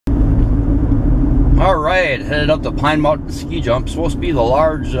All right, headed up the Pine Mountain ski jump. Supposed to be the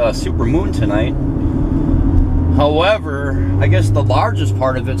large super moon tonight. However, I guess the largest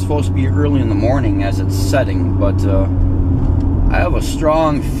part of it's supposed to be early in the morning as it's setting, but I have a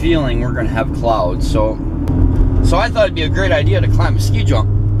strong feeling we're gonna have clouds. So I thought it'd be a great idea to climb a ski jump.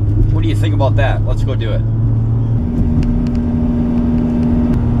 What do you think about that? Let's go do it.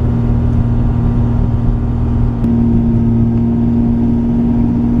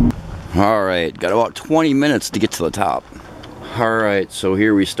 All right, got about 20 minutes to get to the top. All right, so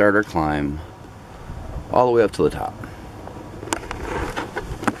here we start our climb all the way up to the top.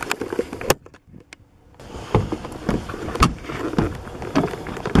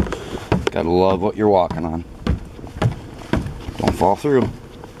 Gotta love what you're walking on. Don't fall through.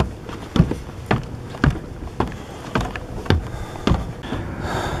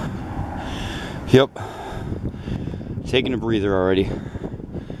 Yep, taking a breather already.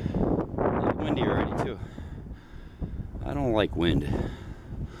 Windy already too. I don't like wind,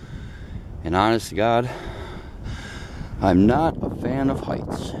 and honest to God, I'm not a fan of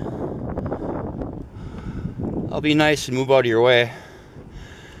heights. I'll be nice and move out of your way.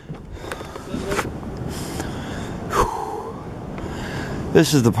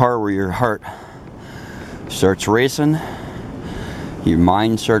 This is the part where your heart starts racing, your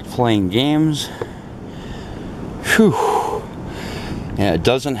mind starts playing games. Whew. And it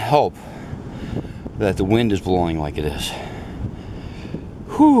doesn't help that the wind is blowing like it is.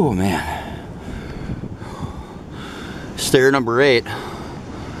 Whew, man. Stair number 8.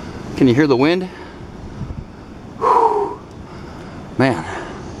 Can you hear the wind? Whew. Man.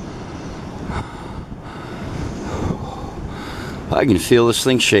 I can feel this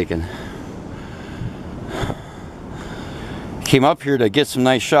thing shaking. Came up here to get some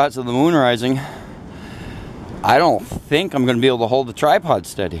nice shots of the moon rising. I don't think I'm going to be able to hold the tripod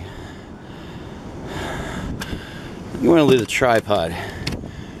steady. You want to leave the tripod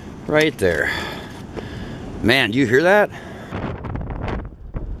right there. Man, do you hear that?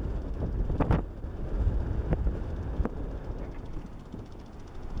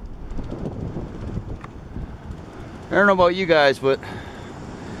 I don't know about you guys, but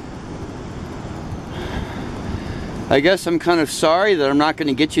I guess I'm kind of sorry that I'm not going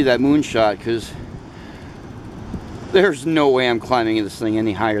to get you that moon shot, because there's no way I'm climbing this thing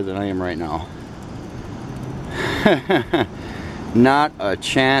any higher than I am right now. Not a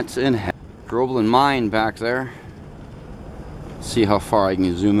chance in hell. Groveland Mine back there. See how far I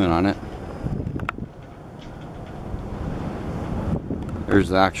can zoom in on it. There's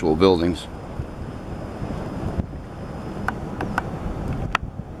the actual buildings.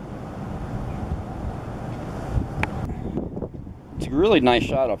 It's a really nice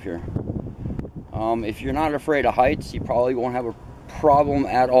shot up here. If you're not afraid of heights, you probably won't have a problem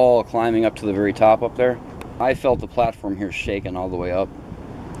at all climbing up to the very top up there. I felt the platform here shaking all the way up.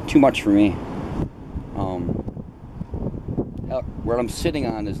 Too much for me. Where I'm sitting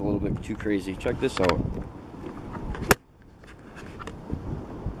on is a little bit too crazy. Check this out.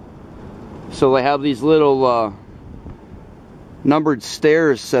 So they have these little numbered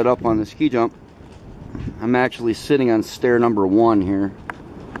stairs set up on the ski jump. I'm actually sitting on stair number 1 here.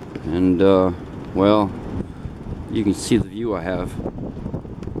 And well, you can see the view I have.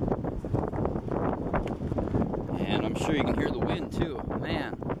 And I'm sure you can hear the wind too.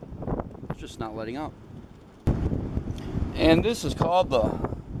 Man, it's just not letting up. And this is called the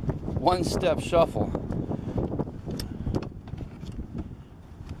one-step shuffle.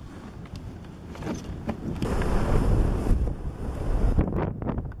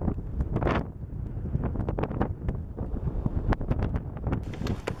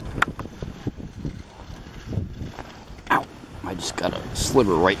 Ow! I just got a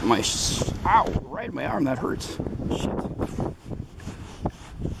sliver right in my right in my arm. That hurts. Shit.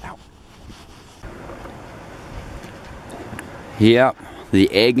 Ow. Yep, the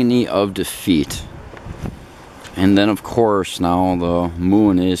agony of defeat. And then of course now the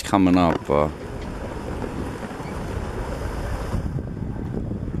moon is coming up.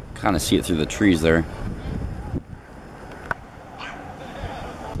 Kind of see it through the trees there.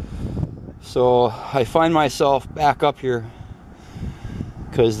 So I find myself back up here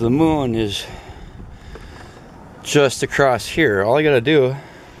because the moon is just across here. All I gotta do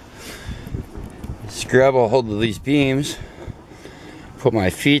is grab a hold of these beams, put my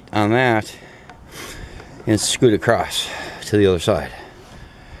feet on that, and scoot across to the other side.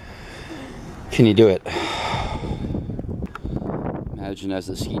 Can you do it? Imagine as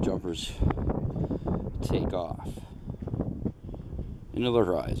the ski jumpers take off into the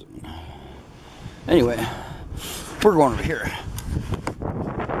horizon. Anyway, we're going over here.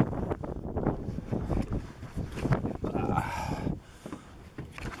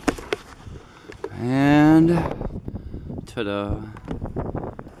 Ta-da.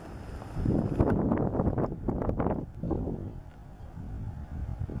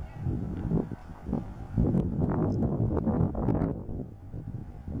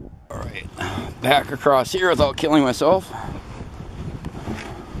 Alright, back across here without killing myself.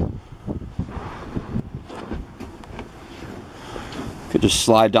 Could just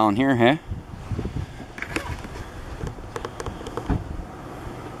slide down here, huh?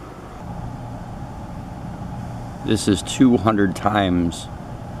 This is 200 times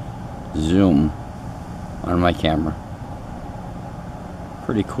zoom on my camera.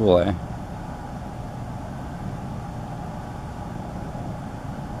 Pretty cool, eh?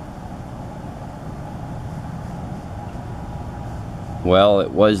 Well,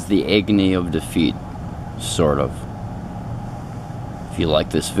 it was the agony of defeat, sort of. If you like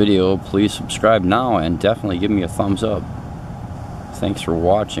this video, please subscribe now and definitely give me a thumbs up. Thanks for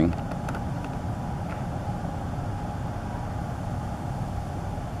watching.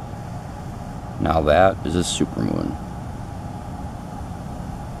 Now that is a supermoon.